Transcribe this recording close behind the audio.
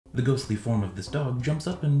The ghostly form of this dog jumps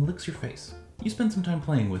up and licks your face. You spend some time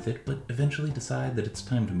playing with it, but eventually decide that it's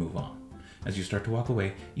time to move on. As you start to walk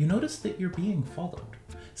away, you notice that you're being followed.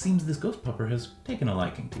 Seems this ghost pupper has taken a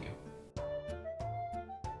liking to you.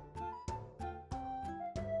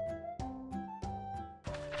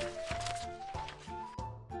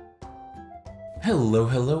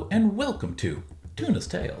 Hello, and welcome to Tuna's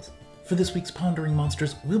Tales. For this week's Pondering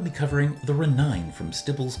Monsters, we'll be covering the Renine from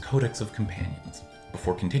Stibble's Codex of Companions.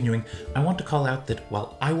 Before continuing, I want to call out that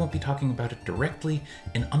while I won't be talking about it directly,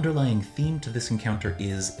 an underlying theme to this encounter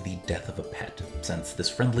is the death of a pet, since this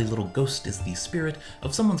friendly little ghost is the spirit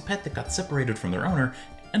of someone's pet that got separated from their owner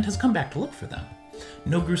and has come back to look for them.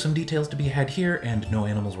 No gruesome details to be had here, and no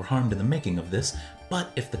animals were harmed in the making of this,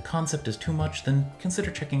 but if the concept is too much, then consider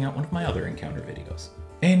checking out one of my other encounter videos.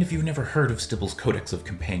 And if you've never heard of Stibble's Codex of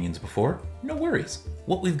Companions before, no worries.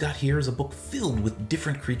 What we've got here is a book filled with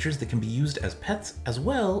different creatures that can be used as pets, as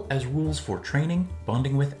well as rules for training,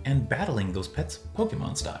 bonding with, and battling those pets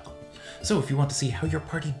Pokemon style. So if you want to see how your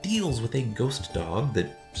party deals with a ghost dog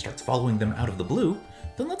that starts following them out of the blue,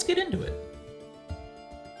 then let's get into it.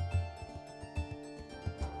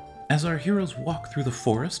 As our heroes walk through the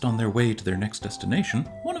forest on their way to their next destination,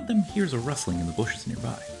 one of them hears a rustling in the bushes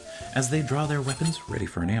nearby. As they draw their weapons, ready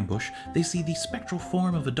for an ambush, they see the spectral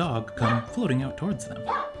form of a dog come floating out towards them.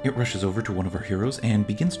 It rushes over to one of our heroes and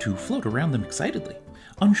begins to float around them excitedly.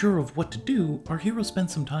 Unsure of what to do, our heroes spend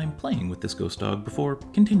some time playing with this ghost dog before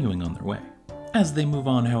continuing on their way. As they move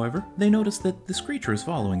on, however, they notice that this creature is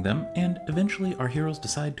following them, and eventually our heroes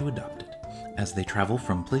decide to adopt it. As they travel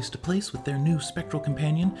from place to place with their new spectral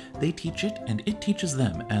companion, they teach it, and it teaches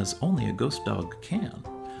them, as only a ghost dog can.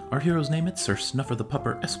 Our heroes name it Sir Snuffer the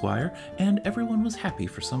Pupper Esquire, and everyone was happy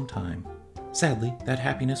for some time. Sadly, that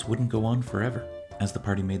happiness wouldn't go on forever. As the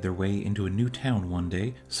party made their way into a new town one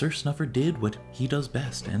day, Sir Snuffer did what he does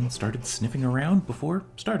best and started sniffing around before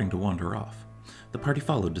starting to wander off. The party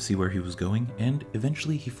followed to see where he was going, and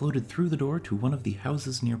eventually he floated through the door to one of the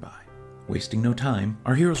houses nearby. Wasting no time,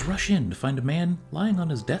 our heroes rush in to find a man lying on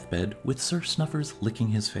his deathbed with Sir Snuffer's licking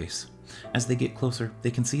his face. As they get closer,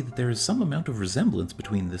 they can see that there is some amount of resemblance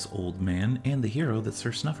between this old man and the hero that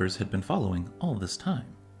Sir Snuffers had been following all this time.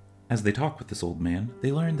 As they talk with this old man,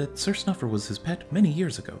 they learn that Sir Snuffer was his pet many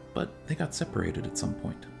years ago, but they got separated at some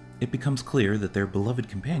point. It becomes clear that their beloved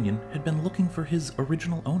companion had been looking for his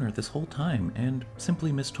original owner this whole time and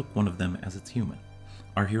simply mistook one of them as its human.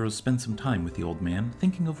 Our heroes spend some time with the old man,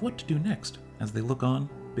 thinking of what to do next, as they look on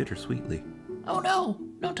bittersweetly. Oh no!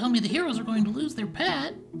 Don't tell me the heroes are going to lose their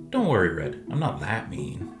pet! Don't worry, Red. I'm not that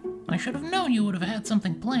mean. I should have known you would have had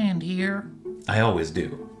something planned here. I always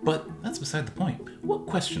do. But that's beside the point. What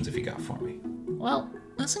questions have you got for me? Well,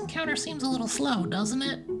 this encounter seems a little slow, doesn't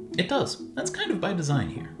it? It does. That's kind of by design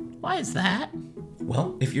here. Why is that?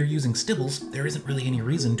 Well, if you're using Stibbles, there isn't really any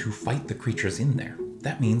reason to fight the creatures in there.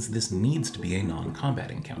 That means this needs to be a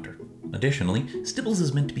non-combat encounter. Additionally, Stibbles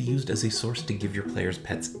is meant to be used as a source to give your players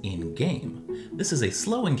pets in-game. This is a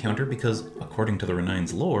slow encounter because, according to the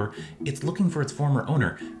Renine's lore, it's looking for its former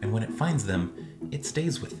owner, and when it finds them, it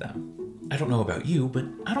stays with them. I don't know about you, but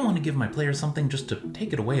I don't want to give my players something just to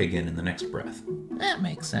take it away again in the next breath. That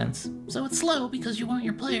makes sense. So it's slow because you want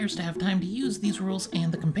your players to have time to use these rules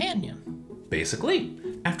and the companion. Basically.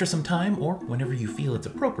 After some time, or whenever you feel it's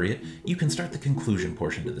appropriate, you can start the conclusion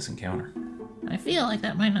portion to this encounter. I feel like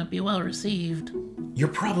that might not be well received. You're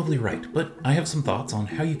probably right, but I have some thoughts on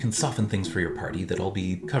how you can soften things for your party that I'll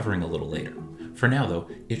be covering a little later. For now, though,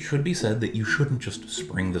 it should be said that you shouldn't just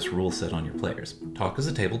spring this rule set on your players. Talk as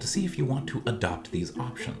a table to see if you want to adopt these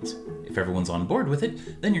options. If everyone's on board with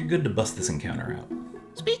it, then you're good to bust this encounter out.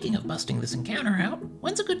 Speaking of busting this encounter out,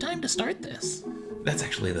 when's a good time to start this? That's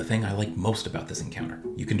actually the thing I like most about this encounter.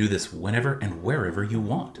 You can do this whenever and wherever you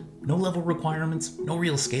want. No level requirements, no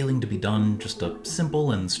real scaling to be done, just a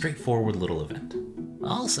simple and straightforward little event.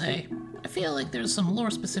 I'll say. I feel like there's some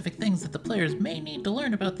lore-specific things that the players may need to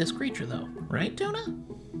learn about this creature though, right, Tuna?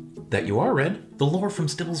 That you are, Red. The lore from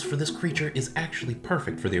Stibbles for this creature is actually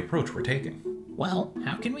perfect for the approach we're taking. Well,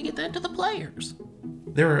 how can we get that to the players?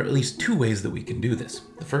 There are at least two ways that we can do this.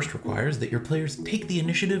 The first requires that your players take the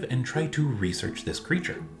initiative and try to research this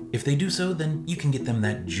creature. If they do so, then you can get them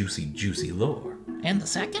that juicy lore. And the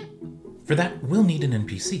second? For that, we'll need an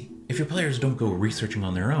NPC. If your players don't go researching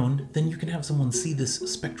on their own, then you can have someone see this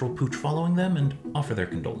spectral pooch following them and offer their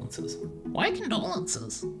condolences. Why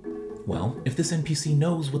condolences? Well, if this NPC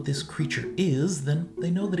knows what this creature is, then they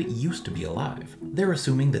know that it used to be alive. They're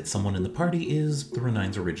assuming that someone in the party is the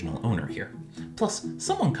Renine's original owner here. Plus,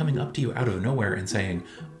 someone coming up to you out of nowhere and saying,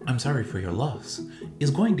 "I'm sorry for your loss," is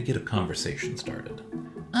going to get a conversation started.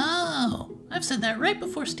 Oh, I've said that right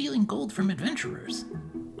before stealing gold from adventurers.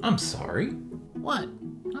 I'm sorry. What?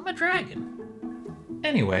 I'm a dragon.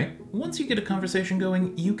 Anyway, once you get a conversation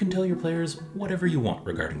going, you can tell your players whatever you want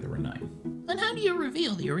regarding the Renine. Then how do you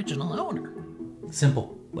reveal the original owner?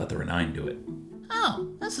 Simple. Let the Renine do it.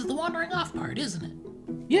 Oh, this is the wandering off part, isn't it?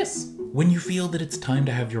 Yes. When you feel that it's time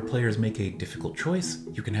to have your players make a difficult choice,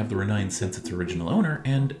 you can have the Renine sense its original owner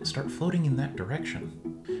and start floating in that direction.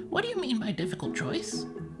 What do you mean by difficult choice?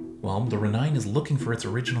 Well, the Renine is looking for its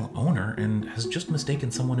original owner and has just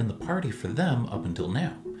mistaken someone in the party for them up until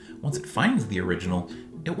now. Once it finds the original,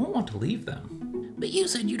 it won't want to leave them. But you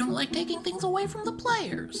said you don't like taking things away from the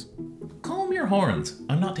players. Calm your horns.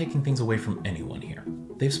 I'm not taking things away from anyone here.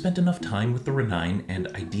 They've spent enough time with the Renine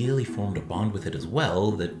and ideally formed a bond with it as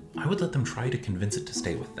well that I would let them try to convince it to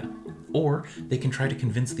stay with them. Or they can try to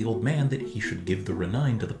convince the old man that he should give the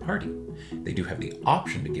Renine to the party. They do have the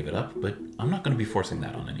option to give it up, but I'm not going to be forcing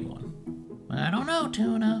that on anyone. I don't know,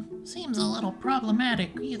 Tuna. Seems a little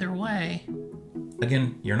problematic either way.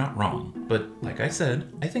 Again, you're not wrong, but like I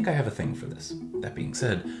said, I think I have a thing for this. That being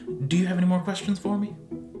said, do you have any more questions for me?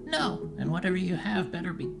 No, and whatever you have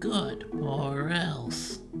better be good, or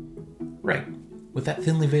else. Right. With that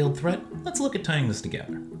thinly veiled threat, let's look at tying this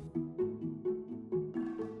together.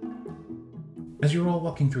 As you're all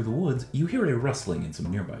walking through the woods, you hear a rustling in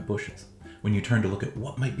some nearby bushes. When you turn to look at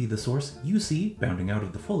what might be the source, you see, bounding out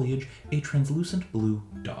of the foliage, a translucent blue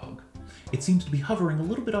dog. It seems to be hovering a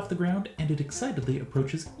little bit off the ground, and it excitedly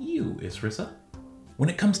approaches you, Isrissa. When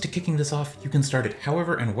it comes to kicking this off, you can start it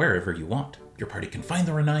however and wherever you want. Your party can find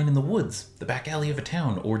the Renine in the woods, the back alley of a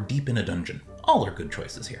town, or deep in a dungeon. All are good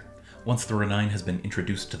choices here. Once the Renine has been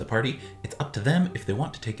introduced to the party, it's up to them if they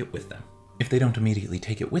want to take it with them. If they don't immediately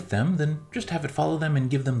take it with them, then just have it follow them and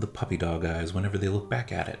give them the puppy dog eyes whenever they look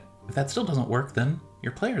back at it. If that still doesn't work, then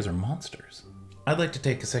your players are monsters. I'd like to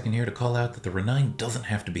take a second here to call out that the Renine doesn't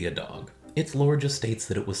have to be a dog. Its lore just states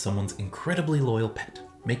that it was someone's incredibly loyal pet.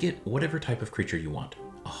 Make it whatever type of creature you want.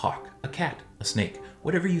 A hawk, a cat, a snake,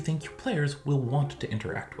 whatever you think your players will want to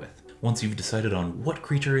interact with. Once you've decided on what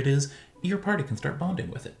creature it is, your party can start bonding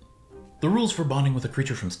with it. The rules for bonding with a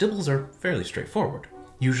creature from Stibbles are fairly straightforward.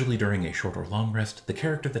 Usually during a short or long rest, the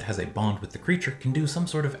character that has a bond with the creature can do some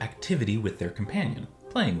sort of activity with their companion,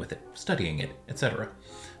 playing with it, studying it, etc.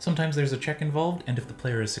 Sometimes there's a check involved, and if the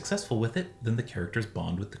player is successful with it, then the character's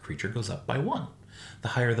bond with the creature goes up by 1. The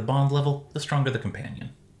higher the bond level, the stronger the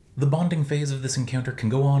companion. The bonding phase of this encounter can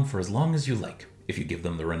go on for as long as you like. If you give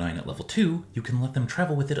them the Renine at level 2, you can let them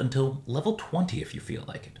travel with it until level 20 if you feel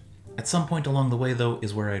like it. At some point along the way, though,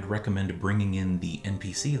 is where I'd recommend bringing in the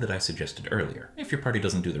NPC that I suggested earlier, if your party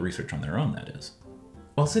doesn't do the research on their own, that is.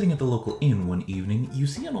 While sitting at the local inn one evening, you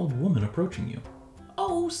see an old woman approaching you.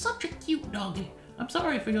 Oh, such a cute doggy. I'm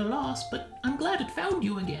sorry for your loss, but I'm glad it found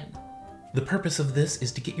you again. The purpose of this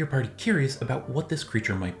is to get your party curious about what this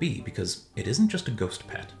creature might be, because it isn't just a ghost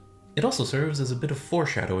pet. It also serves as a bit of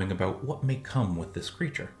foreshadowing about what may come with this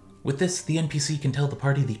creature. With this, the NPC can tell the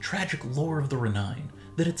party the tragic lore of the Renine,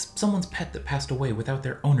 that it's someone's pet that passed away without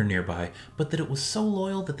their owner nearby, but that it was so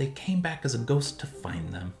loyal that they came back as a ghost to find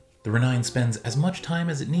them. The Renine spends as much time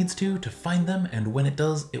as it needs to find them, and when it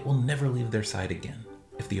does, it will never leave their side again.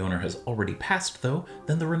 If the owner has already passed, though,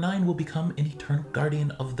 then the Renine will become an eternal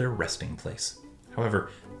guardian of their resting place.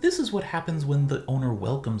 However, this is what happens when the owner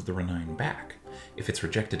welcomes the Renine back. If it's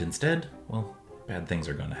rejected instead, well, bad things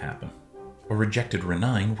are going to happen. A rejected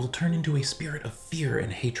Renine will turn into a spirit of fear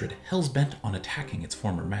and hatred, hell's-bent on attacking its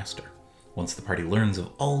former master. Once the party learns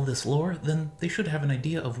of all this lore, then they should have an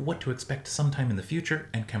idea of what to expect sometime in the future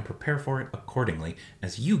and can prepare for it accordingly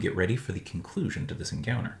as you get ready for the conclusion to this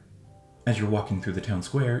encounter. As you're walking through the town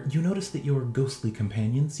square, you notice that your ghostly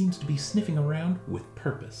companion seems to be sniffing around with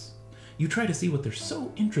purpose. You try to see what they're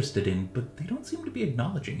so interested in, but they don't seem to be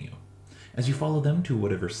acknowledging you. As you follow them to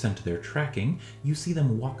whatever scent they're tracking, you see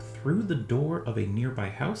them walk through the door of a nearby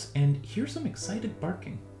house and hear some excited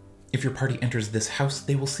barking. If your party enters this house,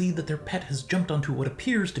 they will see that their pet has jumped onto what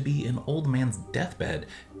appears to be an old man's deathbed,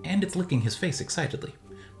 and it's licking his face excitedly.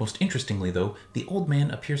 Most interestingly, though, the old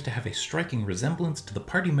man appears to have a striking resemblance to the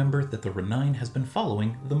party member that the Renine has been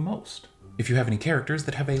following the most. If you have any characters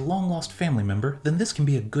that have a long-lost family member, then this can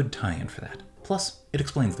be a good tie-in for that. Plus, it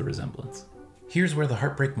explains the resemblance. Here's where the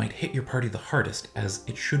heartbreak might hit your party the hardest, as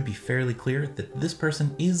it should be fairly clear that this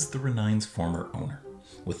person is the Renine's former owner.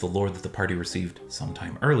 With the lore that the party received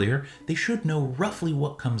sometime earlier, they should know roughly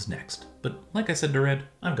what comes next, but like I said to Red,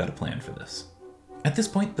 I've got a plan for this. At this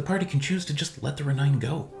point, the party can choose to just let the Renine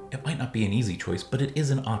go. It might not be an easy choice, but it is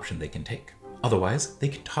an option they can take. Otherwise, they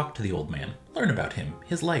can talk to the old man, learn about him,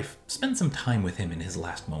 his life, spend some time with him in his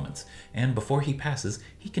last moments, and before he passes,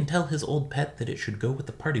 he can tell his old pet that it should go with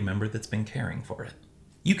the party member that's been caring for it.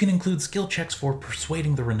 You can include skill checks for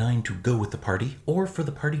persuading the Renine to go with the party, or for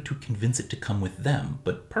the party to convince it to come with them,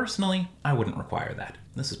 but personally, I wouldn't require that.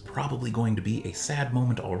 This is probably going to be a sad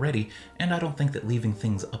moment already, and I don't think that leaving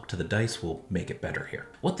things up to the dice will make it better here.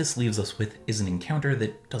 What this leaves us with is an encounter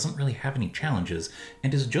that doesn't really have any challenges,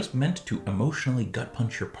 and is just meant to emotionally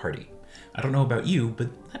gut-punch your party. I don't know about you,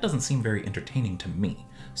 but that doesn't seem very entertaining to me,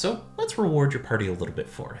 so let's reward your party a little bit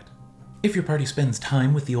for it. If your party spends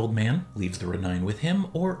time with the old man, leaves the Renine with him,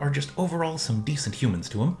 or are just overall some decent humans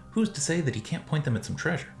to him, who's to say that he can't point them at some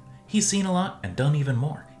treasure? He's seen a lot and done even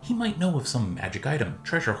more. He might know of some magic item,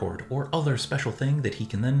 treasure hoard, or other special thing that he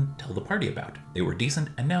can then tell the party about. They were decent,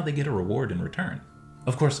 and now they get a reward in return.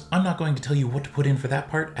 Of course, I'm not going to tell you what to put in for that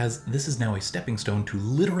part, as this is now a stepping stone to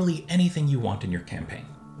literally anything you want in your campaign.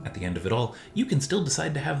 At the end of it all, you can still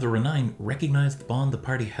decide to have the Renine recognize the bond the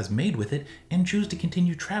party has made with it and choose to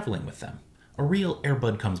continue traveling with them. A real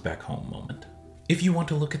Airbud comes back home moment. If you want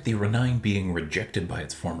to look at the Renine being rejected by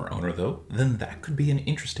its former owner though, then that could be an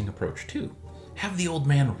interesting approach too. Have the old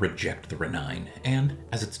man reject the Renine, and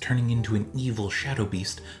as it's turning into an evil shadow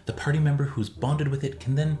beast, the party member who's bonded with it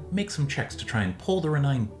can then make some checks to try and pull the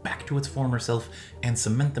Renine back to its former self and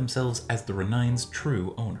cement themselves as the Renine's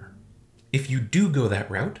true owner. If you do go that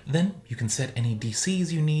route, then you can set any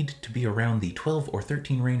DCs you need to be around the 12 or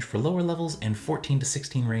 13 range for lower levels and 14 to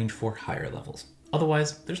 16 range for higher levels.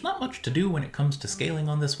 Otherwise, there's not much to do when it comes to scaling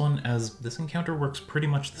on this one, as this encounter works pretty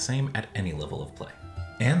much the same at any level of play.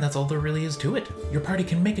 And that's all there really is to it. Your party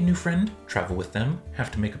can make a new friend, travel with them,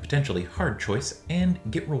 have to make a potentially hard choice, and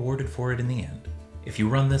get rewarded for it in the end. If you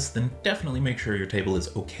run this, then definitely make sure your table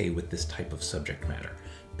is okay with this type of subject matter.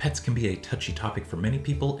 Pets can be a touchy topic for many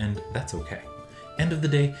people, and that's okay. End of the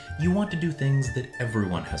day, you want to do things that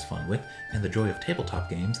everyone has fun with, and the joy of tabletop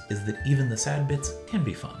games is that even the sad bits can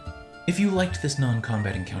be fun. If you liked this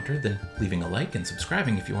non-combat encounter, then leaving a like and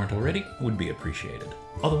subscribing if you aren't already would be appreciated.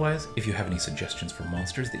 Otherwise, if you have any suggestions for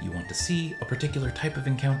monsters that you want to see, a particular type of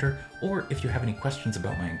encounter, or if you have any questions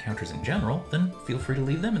about my encounters in general, then feel free to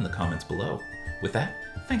leave them in the comments below. With that,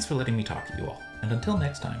 thanks for letting me talk at you all, and until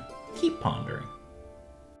next time, keep pondering.